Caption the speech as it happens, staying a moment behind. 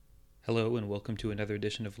Hello and welcome to another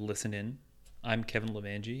edition of Listen In. I'm Kevin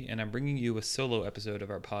Lemangi, and I'm bringing you a solo episode of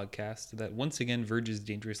our podcast that once again verges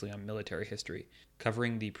dangerously on military history,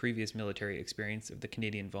 covering the previous military experience of the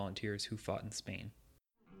Canadian volunteers who fought in Spain.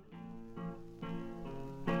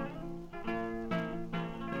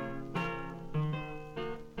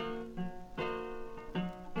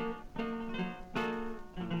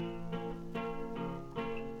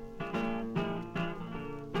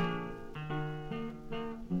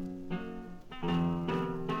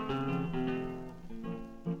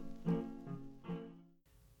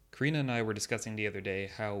 Karina and I were discussing the other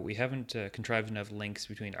day how we haven't contrived enough links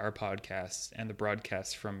between our podcasts and the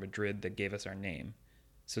broadcasts from Madrid that gave us our name.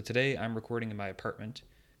 So today I'm recording in my apartment,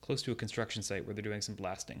 close to a construction site where they're doing some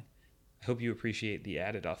blasting. I hope you appreciate the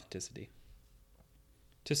added authenticity.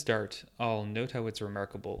 To start, I'll note how it's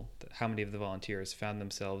remarkable that how many of the volunteers found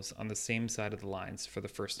themselves on the same side of the lines for the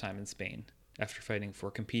first time in Spain, after fighting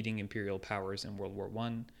for competing imperial powers in World War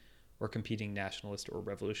I, or competing nationalist or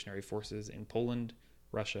revolutionary forces in Poland,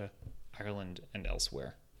 Russia, Ireland, and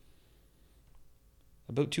elsewhere.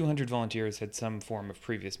 About 200 volunteers had some form of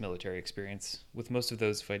previous military experience, with most of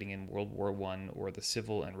those fighting in World War I or the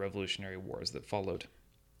civil and revolutionary wars that followed.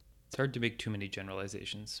 It's hard to make too many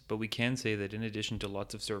generalizations, but we can say that in addition to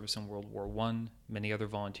lots of service in World War I, many other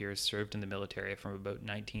volunteers served in the military from about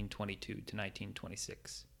 1922 to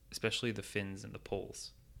 1926, especially the Finns and the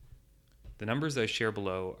Poles. The numbers I share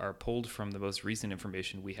below are pulled from the most recent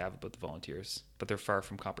information we have about the volunteers, but they're far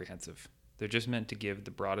from comprehensive. They're just meant to give the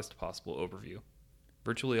broadest possible overview.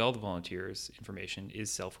 Virtually all the volunteers' information is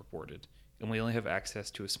self-reported, and we only have access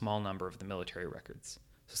to a small number of the military records.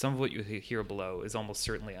 So some of what you hear below is almost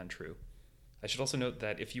certainly untrue. I should also note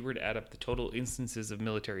that if you were to add up the total instances of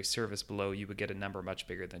military service below, you would get a number much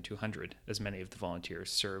bigger than 200, as many of the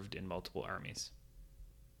volunteers served in multiple armies.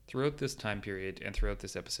 Throughout this time period and throughout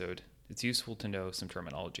this episode, it's useful to know some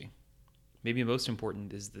terminology. Maybe most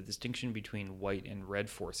important is the distinction between white and red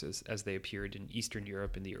forces as they appeared in Eastern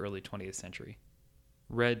Europe in the early 20th century.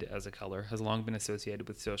 Red, as a color, has long been associated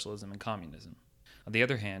with socialism and communism. On the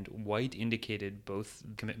other hand, white indicated both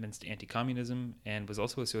commitments to anti-communism and was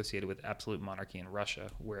also associated with absolute monarchy in Russia,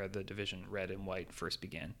 where the division red and white first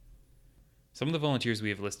began. Some of the volunteers we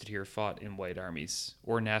have listed here fought in white armies,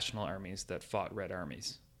 or national armies that fought red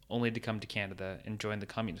armies, only to come to Canada and join the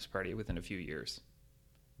Communist Party within a few years.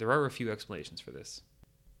 There are a few explanations for this.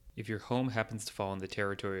 If your home happens to fall in the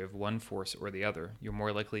territory of one force or the other, you're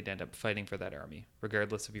more likely to end up fighting for that army,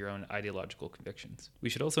 regardless of your own ideological convictions. We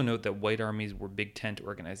should also note that white armies were big tent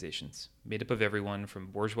organizations, made up of everyone from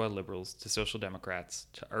bourgeois liberals to social democrats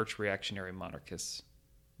to arch-reactionary monarchists.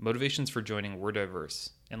 Motivations for joining were diverse,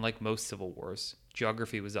 and like most civil wars,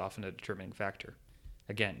 geography was often a determining factor.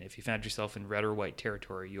 Again, if you found yourself in red or white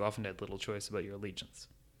territory, you often had little choice about your allegiance.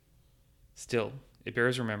 Still, it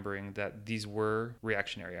bears remembering that these were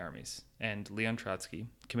reactionary armies, and Leon Trotsky,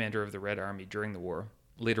 commander of the Red Army during the war,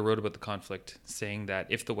 later wrote about the conflict, saying that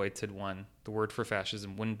if the whites had won, the word for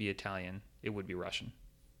fascism wouldn't be Italian, it would be Russian.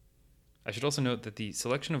 I should also note that the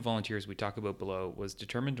selection of volunteers we talk about below was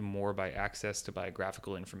determined more by access to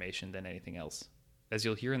biographical information than anything else. As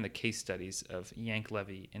you'll hear in the case studies of Yank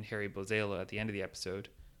Levy and Harry Bozella at the end of the episode,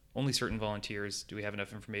 only certain volunteers do we have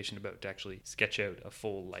enough information about to actually sketch out a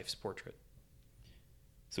full life's portrait.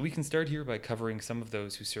 So we can start here by covering some of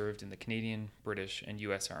those who served in the Canadian, British, and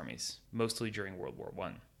US armies, mostly during World War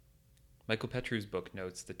I. Michael Petru's book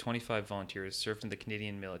notes that 25 volunteers served in the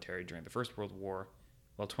Canadian military during the First World War,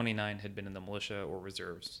 while 29 had been in the militia or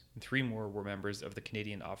reserves, and 3 more were members of the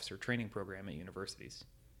Canadian Officer Training Program at universities.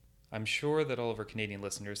 I'm sure that all of our Canadian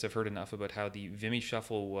listeners have heard enough about how the Vimy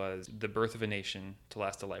Shuffle was the birth of a nation to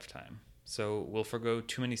last a lifetime, so we'll forgo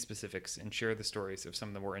too many specifics and share the stories of some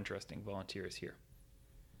of the more interesting volunteers here.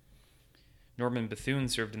 Norman Bethune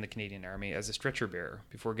served in the Canadian Army as a stretcher bearer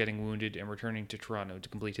before getting wounded and returning to Toronto to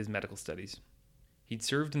complete his medical studies. He'd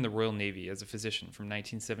served in the Royal Navy as a physician from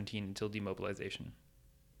 1917 until demobilization.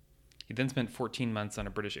 He then spent 14 months on a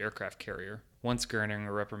British aircraft carrier, once garnering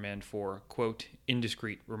a reprimand for, quote,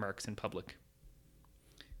 indiscreet remarks in public.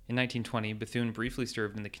 In 1920, Bethune briefly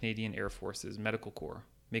served in the Canadian Air Force's Medical Corps,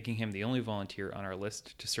 making him the only volunteer on our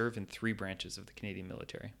list to serve in 3 branches of the Canadian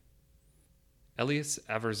military. Elias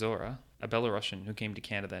Averzora, a Belarusian who came to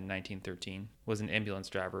Canada in 1913, was an ambulance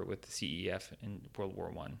driver with the CEF in World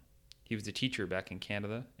War I. He was a teacher back in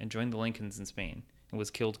Canada and joined the Lincolns in Spain and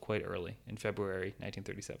was killed quite early, in February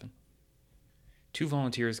 1937. 2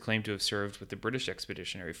 volunteers claimed to have served with the British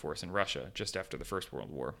Expeditionary Force in Russia just after the First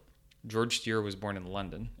World War. George Steer was born in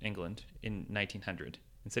London, England, in 1900,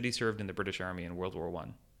 and said he served in the British Army in World War I.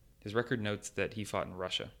 His record notes that he fought in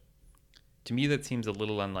Russia. To me, that seems a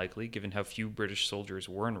little unlikely given how few British soldiers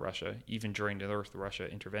were in Russia, even during the North Russia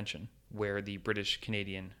intervention, where the British,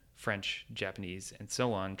 Canadian, French, Japanese, and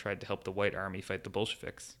so on tried to help the White Army fight the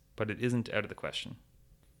Bolsheviks, but it isn't out of the question.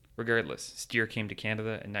 Regardless, Steer came to Canada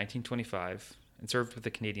in 1925 and served with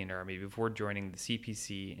the Canadian Army before joining the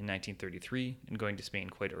CPC in 1933 and going to Spain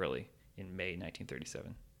quite early, in May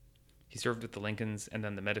 1937. He served with the Lincolns and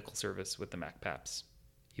then the medical service with the MacPaps.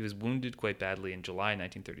 He was wounded quite badly in July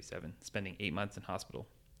 1937, spending 8 months in hospital.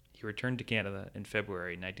 He returned to Canada in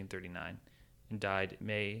February 1939 and died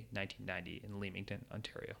May 1990 in Leamington,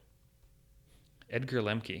 Ontario. Edgar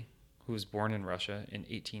Lemke, who was born in Russia in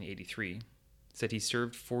 1883, said he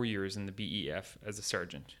served 4 years in the BEF as a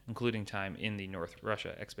sergeant, including time in the North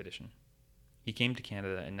Russia expedition. He came to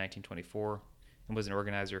Canada in 1924 and was an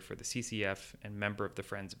organizer for the CCF and member of the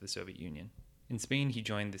Friends of the Soviet Union. In Spain, he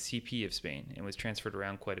joined the CP of Spain and was transferred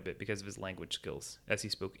around quite a bit because of his language skills, as he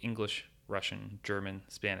spoke English, Russian, German,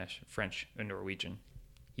 Spanish, French, and Norwegian.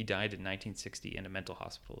 He died in 1960 in a mental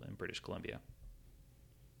hospital in British Columbia.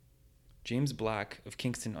 James Black of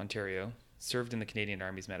Kingston, Ontario, served in the Canadian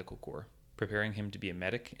Army's Medical Corps, preparing him to be a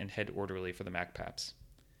medic and head orderly for the MacPaps.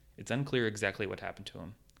 It's unclear exactly what happened to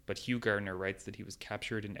him, but Hugh Gardner writes that he was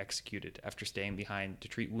captured and executed after staying behind to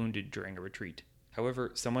treat wounded during a retreat.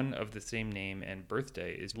 However, someone of the same name and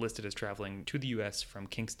birthday is listed as traveling to the U.S. from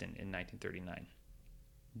Kingston in 1939.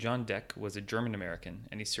 John Deck was a German-American,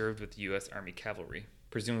 and he served with the U.S. Army Cavalry,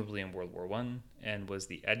 presumably in World War I, and was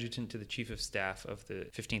the adjutant to the Chief of Staff of the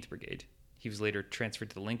 15th Brigade. He was later transferred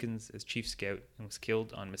to the Lincolns as Chief Scout and was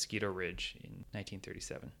killed on Mosquito Ridge in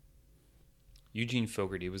 1937. Eugene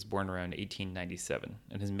Fogarty was born around 1897,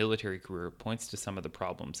 and his military career points to some of the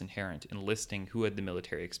problems inherent in listing who had the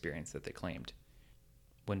military experience that they claimed.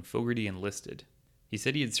 When Fogarty enlisted, he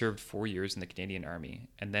said he had served 4 years in the Canadian Army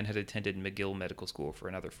and then had attended McGill Medical School for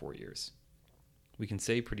another 4 years. We can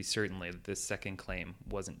say pretty certainly that this second claim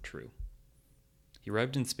wasn't true. He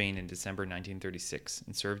arrived in Spain in December 1936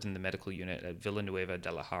 and served in the medical unit at Villanueva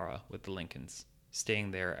de la Jara with the Lincolns,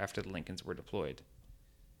 staying there after the Lincolns were deployed.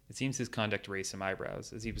 It seems his conduct raised some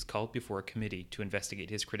eyebrows, as he was called before a committee to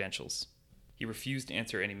investigate his credentials. He refused to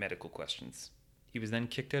answer any medical questions. He was then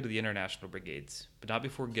kicked out of the international brigades, but not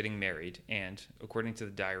before getting married and, according to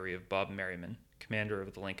the diary of Bob Merriman, commander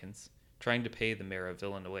of the Lincolns, trying to pay the mayor of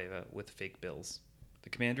Villanueva with fake bills. The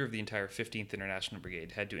commander of the entire 15th International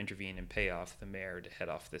Brigade had to intervene and pay off the mayor to head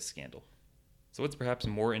off this scandal. So what's perhaps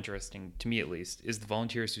more interesting, to me at least, is the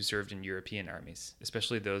volunteers who served in European armies,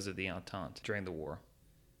 especially those of the Entente, during the war.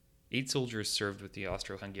 8 soldiers served with the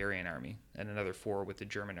Austro-Hungarian army, and another 4 with the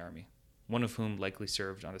German army, one of whom likely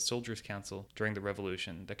served on a soldiers' council during the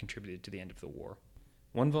revolution that contributed to the end of the war.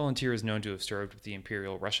 One volunteer is known to have served with the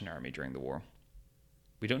Imperial Russian Army during the war.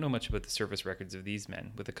 We don't know much about the service records of these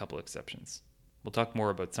men, with a couple exceptions. We'll talk more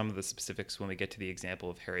about some of the specifics when we get to the example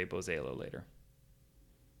of Harry Bozello later.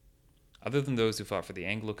 Other than those who fought for the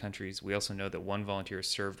Anglo countries, we also know that one volunteer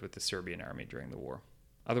served with the Serbian army during the war.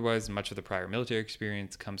 Otherwise, much of the prior military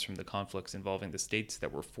experience comes from the conflicts involving the states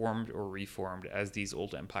that were formed or reformed as these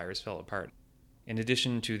old empires fell apart. In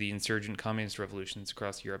addition to the insurgent communist revolutions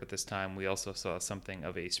across Europe at this time, we also saw something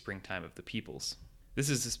of a springtime of the peoples. This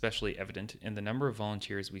is especially evident in the number of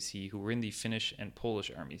volunteers we see who were in the Finnish and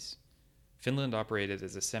Polish armies. Finland operated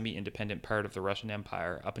as a semi-independent part of the Russian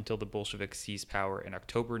Empire up until the Bolsheviks seized power in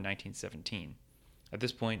October 1917. At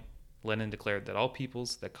this point, Lenin declared that all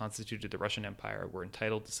peoples that constituted the Russian Empire were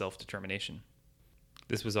entitled to self-determination.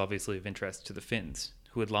 This was obviously of interest to the Finns,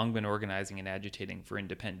 who had long been organizing and agitating for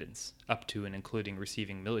independence, up to and including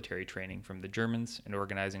receiving military training from the Germans and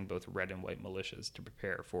organizing both red and white militias to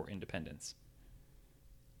prepare for independence.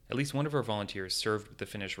 At least one of our volunteers served with the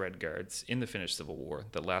Finnish Red Guards in the Finnish Civil War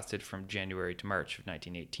that lasted from January to March of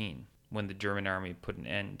 1918, when the German army put an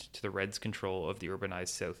end to the Reds' control of the urbanized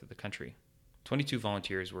south of the country. 22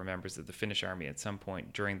 volunteers were members of the Finnish army at some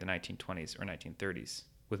point during the 1920s or 1930s,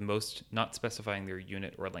 with most not specifying their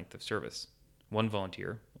unit or length of service. One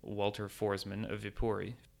volunteer, Walter Forsman of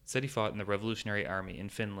Viipuri, said he fought in the Revolutionary Army in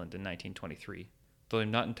Finland in 1923, though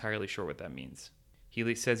I'm not entirely sure what that means.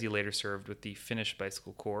 He says he later served with the Finnish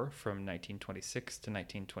Bicycle Corps from 1926 to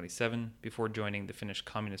 1927 before joining the Finnish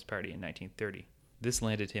Communist Party in 1930. This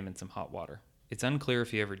landed him in some hot water. It's unclear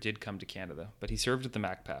if he ever did come to Canada, but he served at the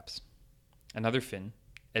MacPaps. Another Finn,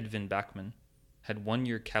 Edvin Backman, had 1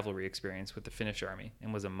 year cavalry experience with the Finnish army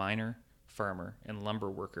and was a miner, farmer, and lumber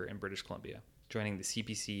worker in British Columbia, joining the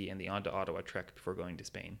CPC and the On to Ottawa trek before going to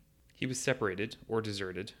Spain. He was separated, or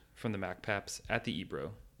deserted, from the MacPaps at the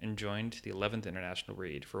Ebro and joined the 11th International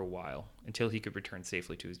Brigade for a while until he could return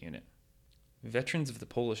safely to his unit. Veterans of the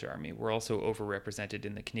Polish army were also overrepresented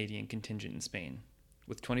in the Canadian contingent in Spain,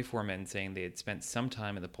 with 24 men saying they had spent some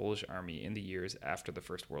time in the Polish army in the years after the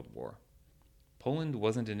First World War. Poland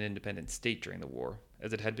wasn't an independent state during the war,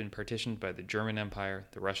 as it had been partitioned by the German Empire,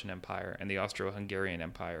 the Russian Empire, and the Austro-Hungarian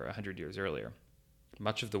Empire 100 years earlier.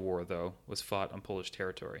 Much of the war, though, was fought on Polish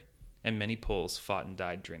territory, and many Poles fought and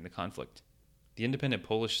died during the conflict. The independent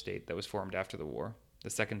Polish state that was formed after the war, the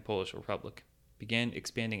Second Polish Republic, began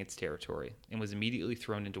expanding its territory and was immediately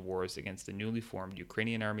thrown into wars against the newly formed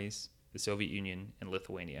Ukrainian armies, the Soviet Union, and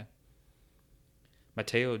Lithuania.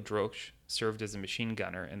 Mateo Droch served as a machine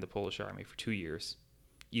gunner in the Polish army for 2 years,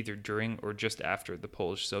 either during or just after the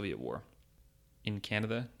Polish-Soviet War. In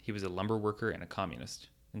Canada, he was a lumber worker and a communist,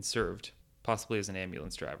 and served, possibly as an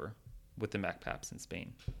ambulance driver, with the MacPaps in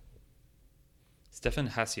Spain. Stefan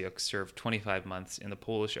Hasiuk served 25 months in the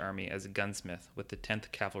Polish army as a gunsmith with the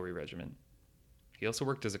 10th Cavalry Regiment. He also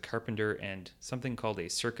worked as a carpenter and something called a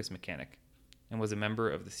circus mechanic, and was a member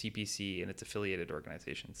of the CPC and its affiliated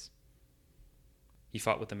organizations. He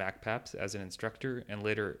fought with the MacPaps as an instructor and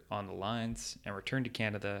later on the lines, and returned to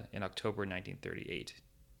Canada in October 1938.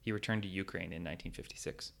 He returned to Ukraine in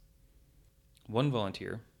 1956. One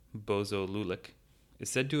volunteer, Bozo Lulik, is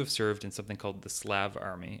said to have served in something called the Slav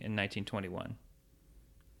Army in 1921.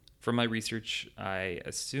 From my research, I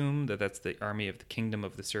assume that that's the army of the Kingdom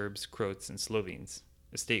of the Serbs, Croats, and Slovenes,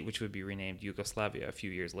 a state which would be renamed Yugoslavia a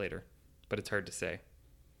few years later, but it's hard to say.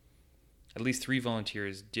 At least 3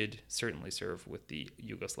 volunteers did certainly serve with the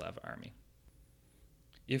Yugoslav army.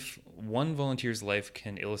 If one volunteer's life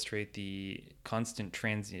can illustrate the constant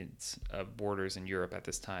transience of borders in Europe at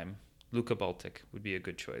this time, Luka Baltic would be a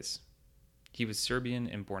good choice. He was Serbian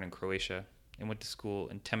and born in Croatia, and went to school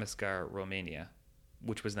in Temišvar, Romania,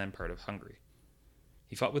 which was then part of Hungary.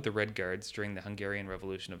 He fought with the Red Guards during the Hungarian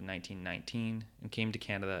Revolution of 1919 and came to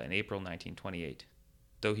Canada in April 1928,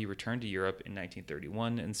 though he returned to Europe in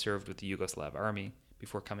 1931 and served with the Yugoslav Army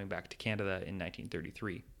before coming back to Canada in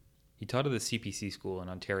 1933. He taught at the CPC school in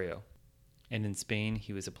Ontario, and in Spain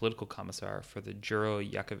he was a political commissar for the Juro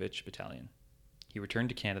Jakovic Battalion. He returned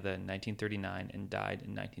to Canada in 1939 and died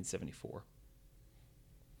in 1974.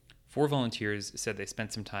 4 volunteers said they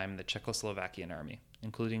spent some time in the Czechoslovakian army,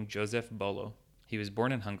 including Josef Bolo. He was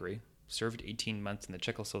born in Hungary, served 18 months in the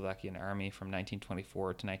Czechoslovakian army from 1924 to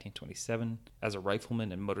 1927 as a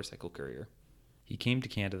rifleman and motorcycle courier. He came to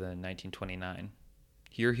Canada in 1929.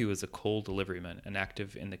 Here he was a coal deliveryman and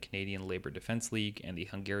active in the Canadian Labour Defence League and the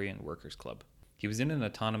Hungarian Workers' Club. He was in an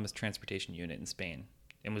autonomous transportation unit in Spain,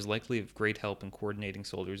 and was likely of great help in coordinating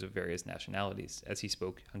soldiers of various nationalities, as he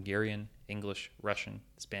spoke Hungarian, English, Russian,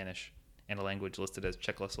 Spanish, and a language listed as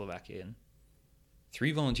Czechoslovakian.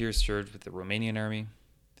 3 volunteers served with the Romanian army,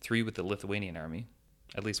 3 with the Lithuanian army.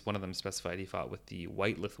 At least one of them specified he fought with the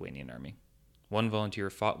White Lithuanian army. 1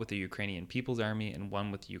 volunteer fought with the Ukrainian People's Army and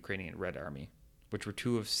 1 with the Ukrainian Red Army, which were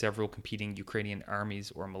 2 of several competing Ukrainian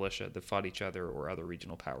armies or militia that fought each other or other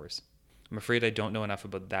regional powers. I'm afraid I don't know enough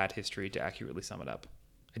about that history to accurately sum it up.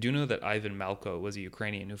 I do know that Ivan Malko was a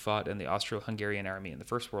Ukrainian who fought in the Austro-Hungarian army in the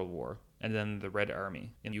First World War, and then the Red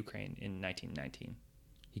Army in Ukraine in 1919.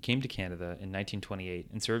 He came to Canada in 1928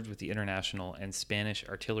 and served with the International and Spanish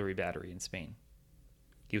Artillery Battery in Spain.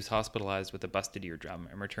 He was hospitalized with a busted eardrum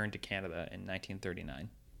and returned to Canada in 1939.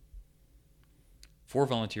 4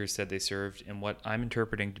 volunteers said they served in what I'm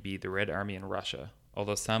interpreting to be the Red Army in Russia,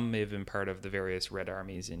 although some may have been part of the various Red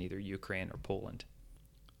Armies in either Ukraine or Poland.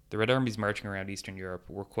 The Red Armies marching around Eastern Europe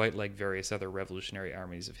were quite like various other revolutionary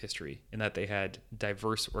armies of history, in that they had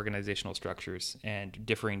diverse organizational structures and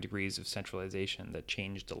differing degrees of centralization that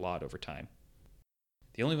changed a lot over time.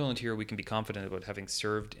 The only volunteer we can be confident about having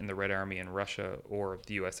served in the Red Army in Russia or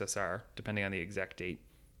the USSR, depending on the exact date,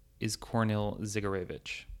 is Kornil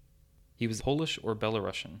Zygarewicz. He was Polish or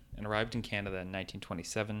Belarusian and arrived in Canada in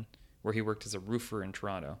 1927, where he worked as a roofer in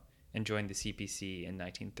Toronto and joined the CPC in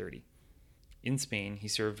 1930. In Spain, he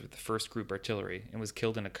served with the 1st Group Artillery and was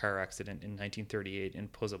killed in a car accident in 1938 in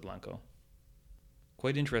Pozoblanco.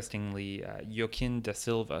 Quite interestingly, Joaquin da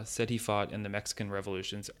Silva said he fought in the Mexican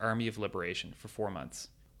Revolution's Army of Liberation for 4 months,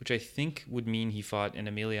 which I think would mean he fought in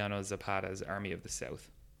Emiliano Zapata's Army of the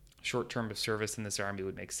South. A short term of service in this army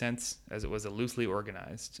would make sense, as it was a loosely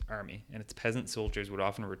organized army, and its peasant soldiers would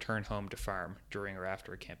often return home to farm during or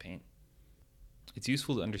after a campaign. It's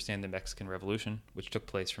useful to understand the Mexican Revolution, which took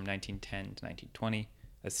place from 1910 to 1920,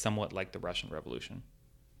 as somewhat like the Russian Revolution.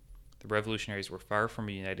 The revolutionaries were far from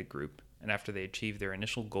a united group, and after they achieved their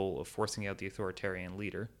initial goal of forcing out the authoritarian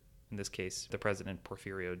leader, in this case the president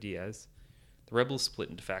Porfirio Diaz, the rebels split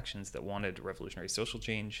into factions that wanted revolutionary social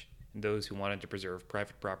change and those who wanted to preserve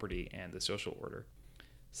private property and the social order.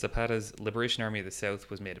 Zapata's Liberation Army of the South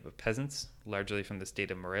was made up of peasants, largely from the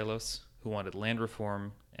state of Morelos, who wanted land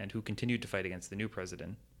reform and who continued to fight against the new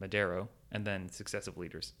president, Madero, and then successive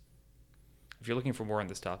leaders. If you're looking for more on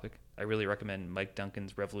this topic, I really recommend Mike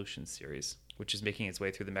Duncan's Revolutions series, which is making its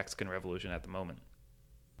way through the Mexican Revolution at the moment.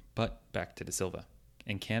 But back to Da Silva.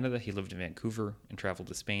 In Canada, he lived in Vancouver and traveled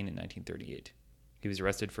to Spain in 1938. He was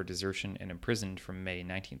arrested for desertion and imprisoned from May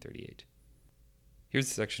 1938. Here's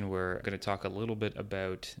a section where I'm going to talk a little bit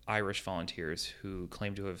about Irish volunteers who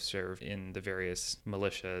claim to have served in the various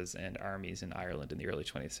militias and armies in Ireland in the early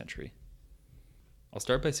 20th century. I'll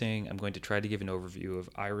start by saying I'm going to try to give an overview of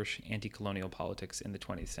Irish anti-colonial politics in the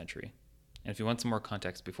 20th century. And if you want some more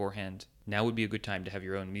context beforehand, now would be a good time to have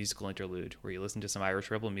your own musical interlude where you listen to some Irish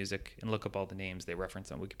rebel music and look up all the names they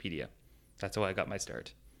reference on Wikipedia. That's how I got my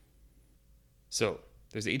start. So,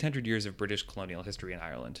 there's 800 years of British colonial history in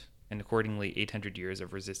Ireland, and accordingly 800 years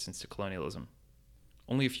of resistance to colonialism.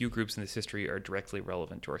 Only a few groups in this history are directly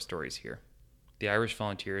relevant to our stories here. The Irish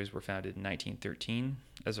Volunteers were founded in 1913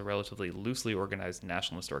 as a relatively loosely organized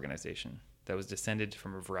nationalist organization that was descended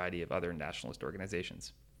from a variety of other nationalist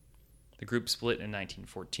organizations. The group split in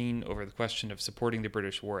 1914 over the question of supporting the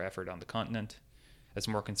British war effort on the continent, as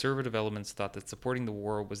more conservative elements thought that supporting the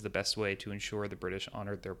war was the best way to ensure the British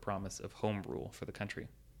honored their promise of home rule for the country.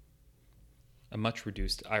 A much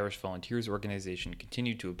reduced Irish Volunteers organization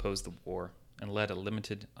continued to oppose the war and led a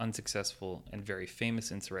limited, unsuccessful, and very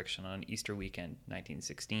famous insurrection on Easter weekend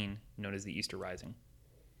 1916, known as the Easter Rising.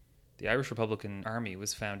 The Irish Republican Army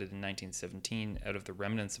was founded in 1917 out of the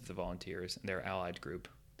remnants of the Volunteers and their allied group,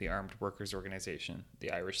 the armed workers' organization,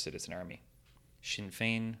 the Irish Citizen Army. Sinn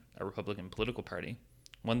Féin, a Republican political party,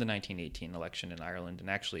 won the 1918 election in Ireland and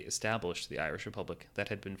actually established the Irish Republic that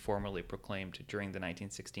had been formally proclaimed during the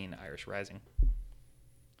 1916 Irish Rising.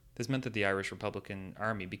 This meant that the Irish Republican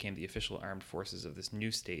Army became the official armed forces of this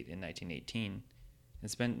new state in 1918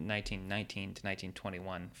 and spent 1919 to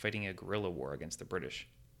 1921 fighting a guerrilla war against the British.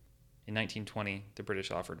 In 1920, the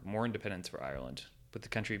British offered more independence for Ireland, with the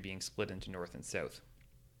country being split into North and South.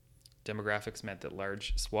 Demographics meant that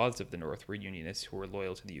large swaths of the North were Unionists who were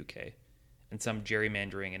loyal to the UK, and some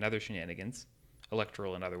gerrymandering and other shenanigans,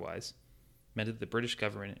 electoral and otherwise, meant that the British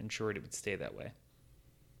government ensured it would stay that way.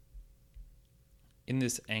 In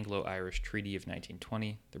this Anglo-Irish Treaty of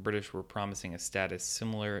 1920, the British were promising a status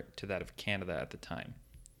similar to that of Canada at the time,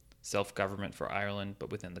 self-government for Ireland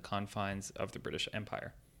but within the confines of the British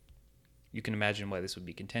Empire. You can imagine why this would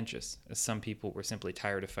be contentious, as some people were simply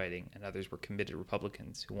tired of fighting and others were committed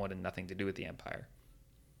Republicans who wanted nothing to do with the empire.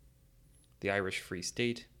 The Irish Free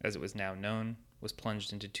State, as it was now known, was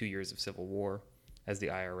plunged into 2 years of civil war, as the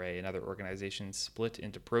IRA and other organizations split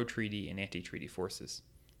into pro-treaty and anti-treaty forces,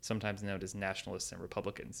 sometimes known as nationalists and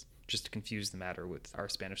Republicans, just to confuse the matter with our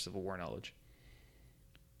Spanish Civil War knowledge.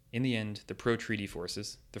 In the end, the pro-treaty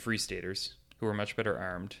forces, the Free Staters, who were much better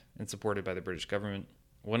armed and supported by the British government,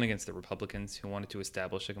 won against the Republicans who wanted to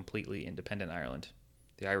establish a completely independent Ireland.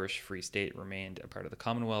 The Irish Free State remained a part of the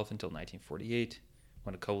Commonwealth until 1948,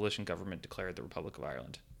 when a coalition government declared the Republic of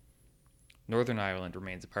Ireland. Northern Ireland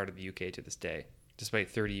remains a part of the UK to this day,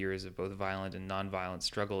 despite 30 years of both violent and non-violent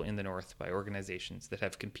struggle in the North by organizations that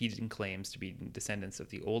have competing claims to be descendants of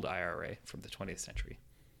the old IRA from the 20th century.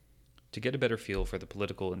 To get a better feel for the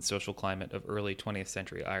political and social climate of early 20th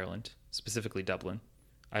century Ireland, specifically Dublin,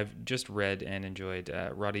 I've just read and enjoyed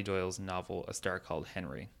Roddy Doyle's novel A Star Called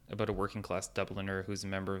Henry, about a working-class Dubliner who's a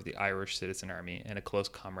member of the Irish Citizen Army and a close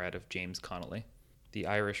comrade of James Connolly, the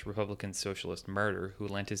Irish Republican Socialist martyr who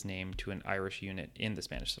lent his name to an Irish unit in the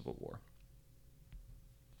Spanish Civil War.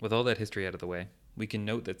 With all that history out of the way, we can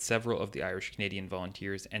note that several of the Irish Canadian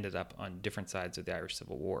volunteers ended up on different sides of the Irish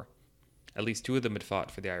Civil War. At least 2 of them had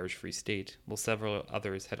fought for the Irish Free State, while several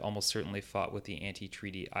others had almost certainly fought with the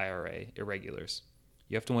anti-treaty IRA irregulars.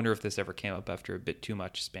 You have to wonder if this ever came up after a bit too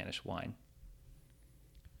much Spanish wine.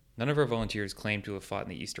 None of our volunteers claimed to have fought in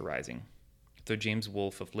the Easter Rising, though James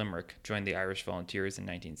Wolfe of Limerick joined the Irish Volunteers in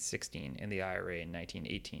 1916 and the IRA in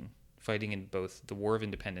 1918, fighting in both the War of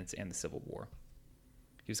Independence and the Civil War.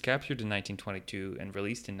 He was captured in 1922 and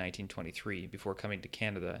released in 1923 before coming to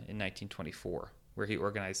Canada in 1924, where he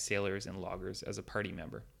organized sailors and loggers as a party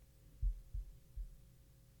member.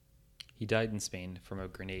 He died in Spain from a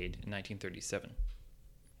grenade in 1937.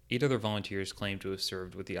 8 other volunteers claim to have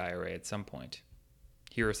served with the IRA at some point.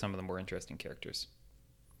 Here are some of the more interesting characters.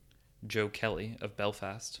 Joe Kelly of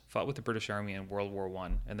Belfast fought with the British Army in World War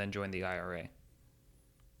I and then joined the IRA.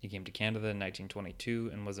 He came to Canada in 1922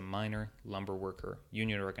 and was a miner, lumber worker,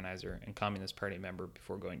 union organizer, and Communist Party member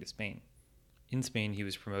before going to Spain. In Spain, he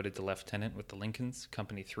was promoted to lieutenant with the Lincolns,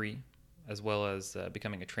 Company 3, as well as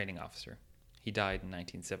becoming a training officer. He died in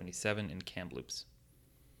 1977 in Kamloops.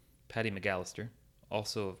 Paddy McAllister,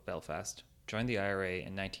 also of Belfast, joined the IRA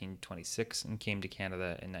in 1926 and came to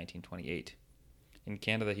Canada in 1928. In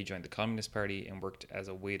Canada, he joined the Communist Party and worked as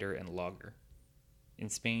a waiter and logger. In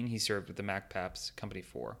Spain, he served with the MacPaps Company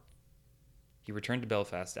 4. He returned to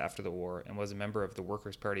Belfast after the war and was a member of the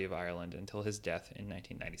Workers' Party of Ireland until his death in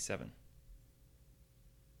 1997.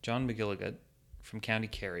 John McGilligut, from County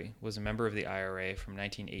Kerry, was a member of the IRA from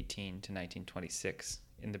 1918 to 1926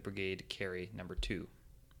 in the Brigade Kerry No. 2,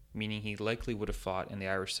 meaning he likely would have fought in the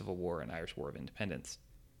Irish Civil War and Irish War of Independence.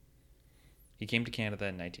 He came to Canada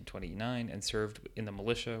in 1929 and served in the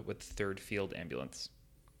militia with the 3rd Field Ambulance.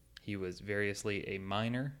 He was variously a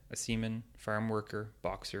miner, a seaman, farm worker,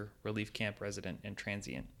 boxer, relief camp resident, and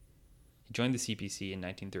transient. He joined the CPC in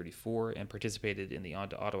 1934 and participated in the On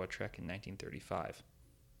to Ottawa Trek in 1935.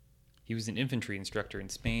 He was an infantry instructor in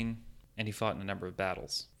Spain, and he fought in a number of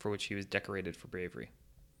battles, for which he was decorated for bravery.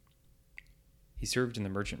 He served in the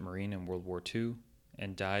Merchant Marine in World War II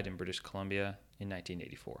and died in British Columbia in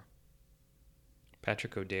 1984.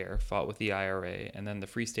 Patrick O'Dare fought with the IRA and then the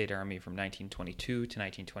Free State Army from 1922 to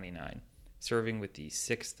 1929, serving with the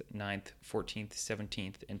 6th, 9th, 14th,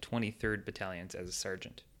 17th, and 23rd Battalions as a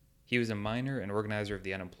sergeant. He was a miner and organizer of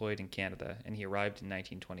the unemployed in Canada, and he arrived in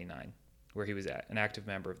 1929, where he was an active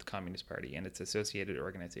member of the Communist Party and its associated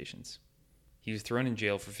organizations. He was thrown in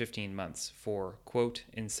jail for 15 months for, quote,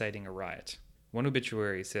 inciting a riot. One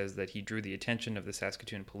obituary says that he drew the attention of the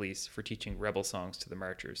Saskatoon police for teaching rebel songs to the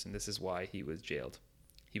marchers, and this is why he was jailed.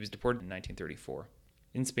 He was deported in 1934.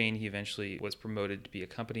 In Spain, he eventually was promoted to be a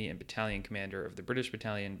company and battalion commander of the British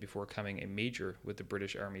Battalion before becoming a major with the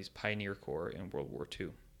British Army's Pioneer Corps in World War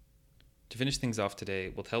II. To finish things off today,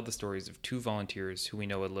 we'll tell the stories of 2 volunteers who we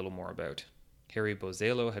know a little more about. Harry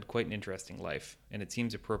Bozello had quite an interesting life, and it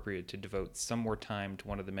seems appropriate to devote some more time to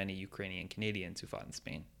one of the many Ukrainian Canadians who fought in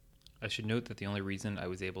Spain. I should note that the only reason I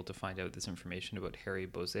was able to find out this information about Harry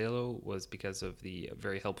Bozello was because of the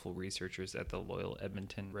very helpful researchers at the Loyal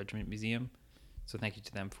Edmonton Regiment Museum, so thank you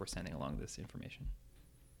to them for sending along this information.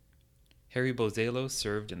 Harry Bozello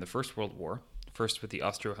served in the First World War, first with the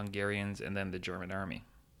Austro-Hungarians and then the German Army.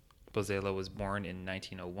 Bozello was born in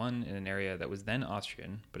 1901 in an area that was then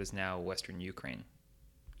Austrian, but is now Western Ukraine.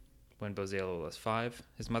 When Bozello was 5,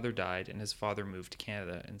 his mother died and his father moved to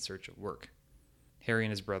Canada in search of work. Harry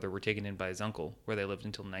and his brother were taken in by his uncle, where they lived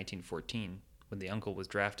until 1914, when the uncle was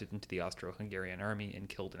drafted into the Austro-Hungarian army and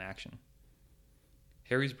killed in action.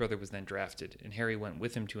 Harry's brother was then drafted, and Harry went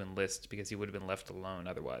with him to enlist because he would have been left alone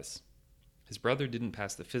otherwise. His brother didn't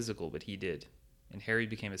pass the physical, but he did, and Harry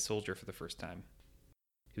became a soldier for the first time.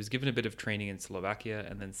 He was given a bit of training in Slovakia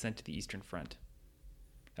and then sent to the Eastern Front.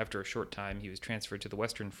 After a short time, he was transferred to the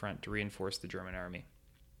Western Front to reinforce the German army.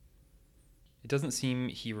 It doesn't seem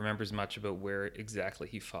he remembers much about where exactly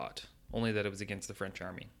he fought, only that it was against the French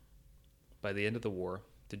army. By the end of the war,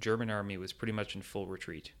 the German army was pretty much in full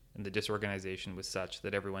retreat, and the disorganization was such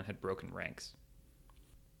that everyone had broken ranks.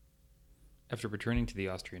 After returning to the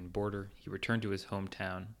Austrian border, he returned to his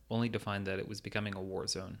hometown, only to find that it was becoming a war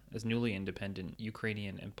zone, as newly independent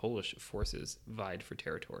Ukrainian and Polish forces vied for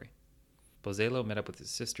territory. Bozello met up with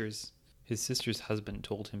his sisters. His sister's husband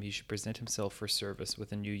told him he should present himself for service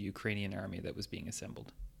with a new Ukrainian army that was being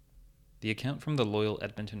assembled. The account from the Loyal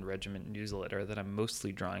Edmonton Regiment newsletter that I'm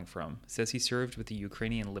mostly drawing from says he served with the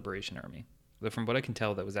Ukrainian Liberation Army, though from what I can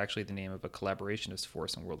tell that was actually the name of a collaborationist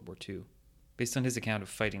force in World War II. Based on his account of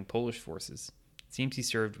fighting Polish forces, it seems he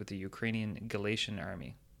served with the Ukrainian Galician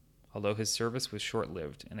Army, although his service was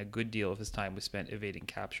short-lived and a good deal of his time was spent evading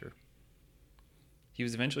capture. He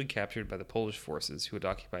was eventually captured by the Polish forces who had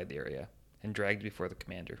occupied the area and dragged before the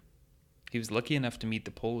commander. He was lucky enough to meet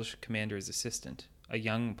the Polish commander's assistant, a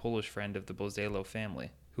young Polish friend of the Bozello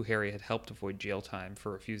family, who Harry had helped avoid jail time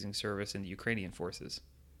for refusing service in the Ukrainian forces.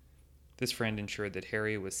 This friend ensured that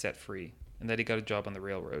Harry was set free and that he got a job on the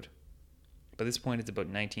railroad. By this point, it's about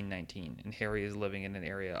 1919, and Harry is living in an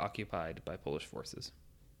area occupied by Polish forces.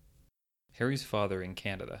 Harry's father in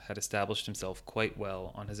Canada had established himself quite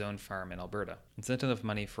well on his own farm in Alberta and sent enough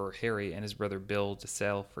money for Harry and his brother Bill to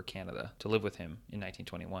sail for Canada to live with him in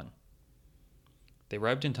 1921. They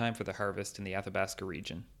arrived in time for the harvest in the Athabasca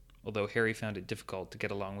region, although Harry found it difficult to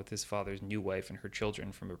get along with his father's new wife and her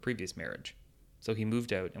children from a previous marriage, so he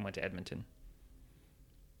moved out and went to Edmonton.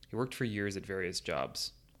 He worked for years at various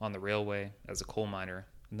jobs, on the railway, as a coal miner,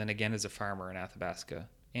 and then again as a farmer in Athabasca,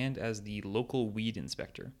 and as the local weed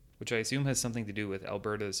inspector, which I assume has something to do with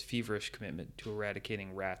Alberta's feverish commitment to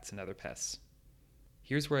eradicating rats and other pests.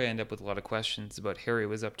 Here's where I end up with a lot of questions about Harry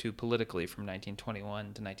was up to politically from 1921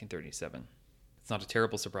 to 1937. It's not a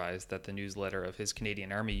terrible surprise that the newsletter of his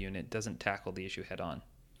Canadian Army unit doesn't tackle the issue head on.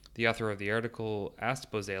 The author of the article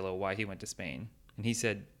asked Bosello why he went to Spain, and he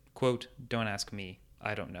said, quote, "Don't ask me.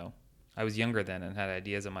 I don't know. I was younger then and had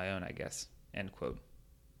ideas of my own, I guess." End quote.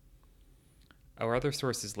 Our other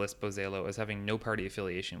sources list Bosello as having no party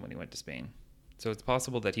affiliation when he went to Spain. So it's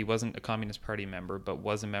possible that he wasn't a Communist Party member, but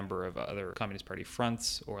was a member of other Communist Party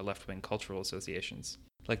fronts or left-wing cultural associations,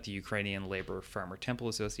 like the Ukrainian Labor Farmer Temple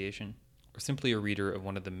Association, or simply a reader of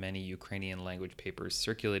one of the many Ukrainian language papers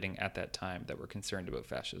circulating at that time that were concerned about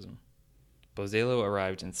fascism. Bosello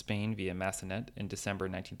arrived in Spain via Massanet in December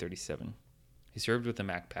 1937. He served with the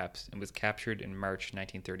MacPaps and was captured in March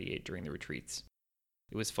 1938 during the retreats.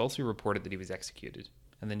 It was falsely reported that he was executed,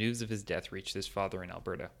 and the news of his death reached his father in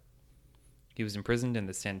Alberta. He was imprisoned in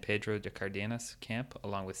the San Pedro de Cardenas camp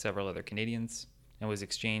along with several other Canadians, and was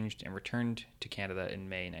exchanged and returned to Canada in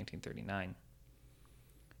May 1939.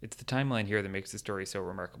 It's the timeline here that makes the story so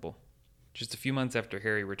remarkable. Just a few months after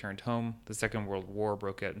Harry returned home, the Second World War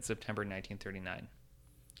broke out in September 1939.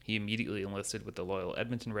 He immediately enlisted with the Loyal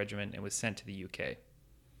Edmonton Regiment and was sent to the UK.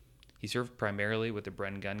 He served primarily with the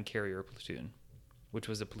Bren Gun Carrier Platoon, which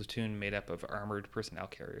was a platoon made up of armored personnel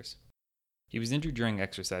carriers. He was injured during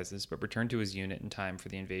exercises, but returned to his unit in time for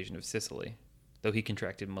the invasion of Sicily, though he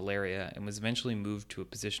contracted malaria and was eventually moved to a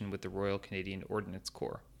position with the Royal Canadian Ordnance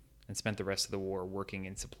Corps, and spent the rest of the war working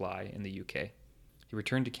in supply in the UK. He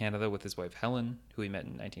returned to Canada with his wife Helen, who he met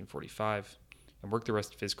in 1945, and worked the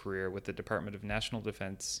rest of his career with the Department of National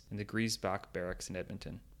Defence in the Griesbach Barracks in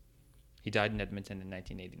Edmonton. He died in Edmonton in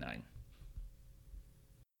 1989.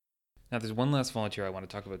 Now, there's one last volunteer I want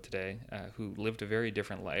to talk about today who lived a very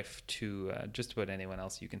different life to just about anyone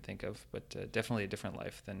else you can think of, but definitely a different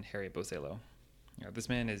life than Harry Bosello. This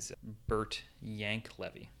man is Bert Yank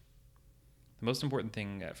Levy. The most important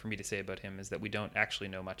thing for me to say about him is that we don't actually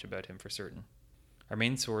know much about him for certain. Our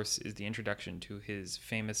main source is the introduction to his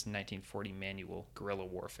famous 1940 manual, Guerrilla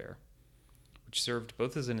Warfare, which served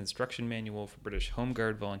both as an instruction manual for British Home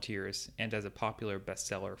Guard volunteers and as a popular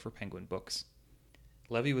bestseller for Penguin Books.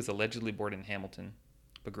 Levy was allegedly born in Hamilton,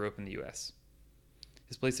 but grew up in the US.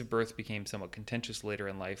 His place of birth became somewhat contentious later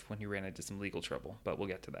in life when he ran into some legal trouble, but we'll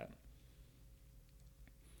get to that.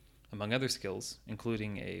 Among other skills,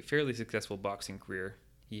 including a fairly successful boxing career,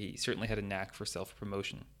 he certainly had a knack for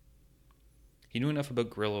self-promotion. He knew enough about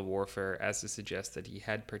guerrilla warfare as to suggest that he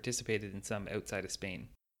had participated in some outside of Spain,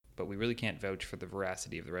 but we really can't vouch for the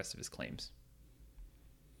veracity of the rest of his claims.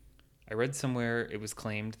 I read somewhere it was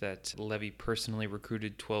claimed that Levy personally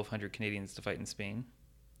recruited 1,200 Canadians to fight in Spain,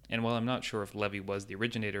 and while I'm not sure if Levy was the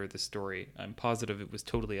originator of this story, I'm positive it was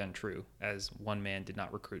totally untrue, as one man did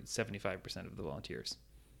not recruit 75% of the volunteers.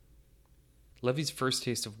 Levy's first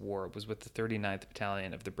taste of war was with the 39th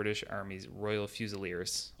Battalion of the British Army's Royal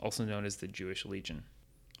Fusiliers, also known as the Jewish Legion.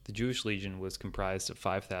 The Jewish Legion was comprised of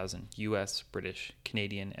 5,000 US, British,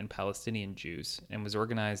 Canadian, and Palestinian Jews, and was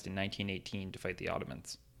organized in 1918 to fight the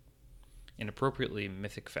Ottomans. In appropriately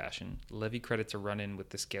mythic fashion, Levy credits a run-in with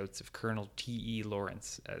the scouts of Colonel T.E.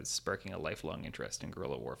 Lawrence as sparking a lifelong interest in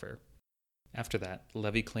guerrilla warfare. After that,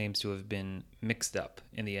 Levy claims to have been mixed up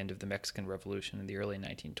in the end of the Mexican Revolution in the early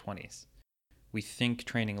 1920s. We think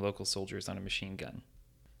training local soldiers on a machine gun.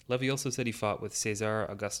 Levy also said he fought with Cesar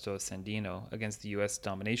Augusto Sandino against the U.S.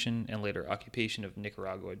 domination and later occupation of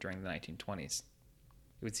Nicaragua during the 1920s.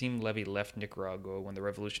 It would seem Levy left Nicaragua when the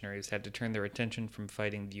revolutionaries had to turn their attention from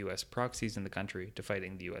fighting the U.S. proxies in the country to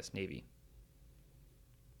fighting the U.S. Navy.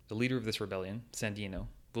 The leader of this rebellion, Sandino,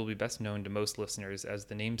 will be best known to most listeners as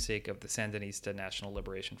the namesake of the Sandinista National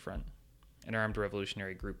Liberation Front, an armed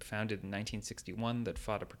revolutionary group founded in 1961 that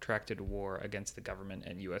fought a protracted war against the government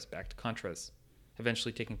and U.S.-backed Contras,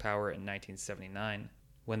 eventually taking power in 1979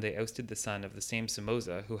 when they ousted the son of the same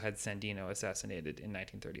Somoza who had Sandino assassinated in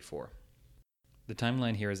 1934. The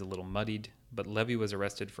timeline here is a little muddied, but Levy was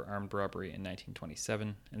arrested for armed robbery in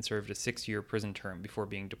 1927 and served a 6-year prison term before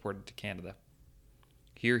being deported to Canada.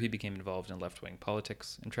 Here he became involved in left-wing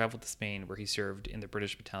politics and traveled to Spain where he served in the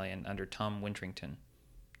British battalion under Tom Wintrington,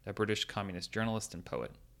 a British communist journalist and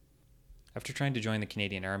poet. After trying to join the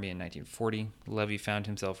Canadian Army in 1940, Levy found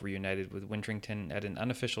himself reunited with Wintrington at an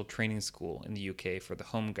unofficial training school in the UK for the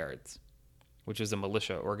Home Guards, which was a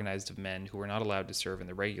militia organized of men who were not allowed to serve in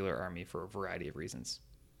the regular army for a variety of reasons.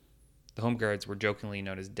 The Home Guards were jokingly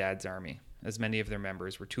known as Dad's Army, as many of their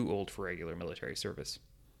members were too old for regular military service.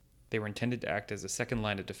 They were intended to act as a second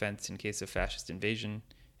line of defense in case of fascist invasion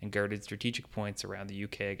and guarded strategic points around the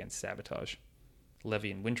UK against sabotage.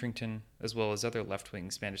 Levy and Wintrington, as well as other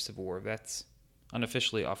left-wing Spanish Civil War vets,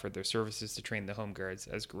 unofficially offered their services to train the Home Guards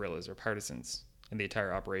as guerrillas or partisans, and the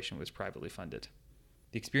entire operation was privately funded.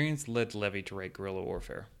 The experience led Levy to write Guerrilla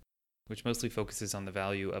Warfare, which mostly focuses on the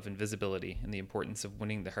value of invisibility and the importance of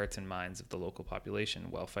winning the hearts and minds of the local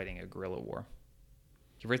population while fighting a guerrilla war.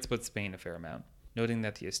 He writes about Spain a fair amount, noting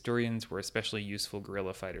that the Asturians were especially useful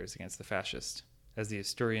guerrilla fighters against the fascists, as the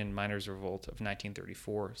Asturian miners' revolt of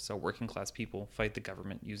 1934 saw working-class people fight the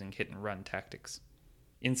government using hit-and-run tactics.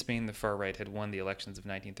 In Spain, the far right had won the elections of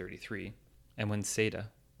 1933, and when CETA,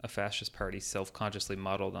 a fascist party self-consciously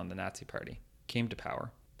modeled on the Nazi Party, came to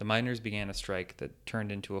power, the miners began a strike that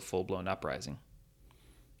turned into a full-blown uprising.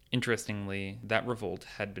 Interestingly, that revolt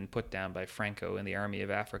had been put down by Franco and the Army of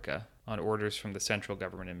Africa on orders from the central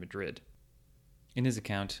government in Madrid. In his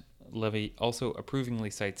account, Levy also approvingly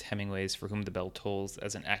cites Hemingway's For Whom the Bell Tolls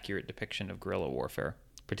as an accurate depiction of guerrilla warfare,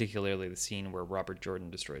 particularly the scene where Robert Jordan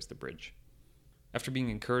destroys the bridge. After being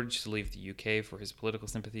encouraged to leave the UK for his political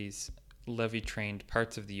sympathies, Levy trained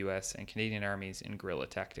parts of the US and Canadian armies in guerrilla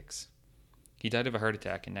tactics. He died of a heart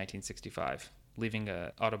attack in 1965, leaving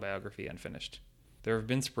an autobiography unfinished. There have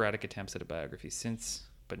been sporadic attempts at a biography since,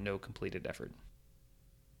 but no completed effort.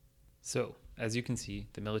 So, as you can see,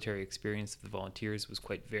 the military experience of the volunteers was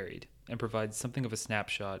quite varied, and provides something of a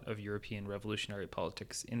snapshot of European revolutionary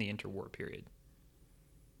politics in the interwar period.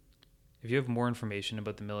 If you have more information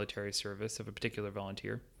about the military service of a particular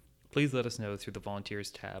volunteer, please let us know through the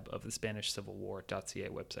Volunteers tab of the SpanishCivilWar.ca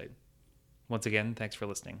website. Once again, thanks for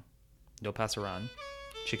listening. No pasaran,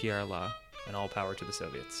 Chiki Allah, and all power to the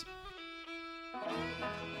Soviets.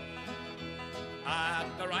 At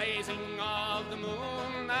the rising of the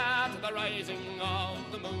moon, at the rising of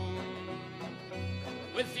the moon,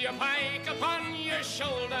 with your pike upon your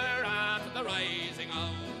shoulder, at the rising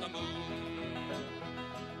of the moon.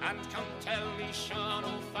 And come tell me, Sean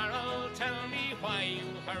O'Farrell, tell me why you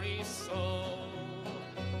hurry so.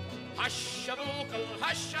 Hush, a vocal,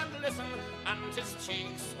 hush and listen, and his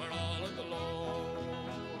cheeks were all aglow.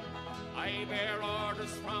 I bear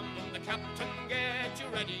orders from the captain, get you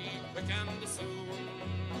ready quick and soon.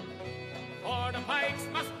 For the pikes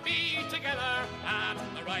must be together at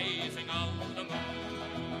the rising of the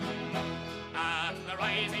moon. At the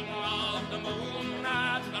rising of the moon,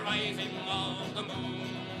 at the rising of the moon.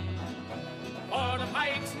 For the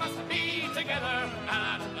pikes must be together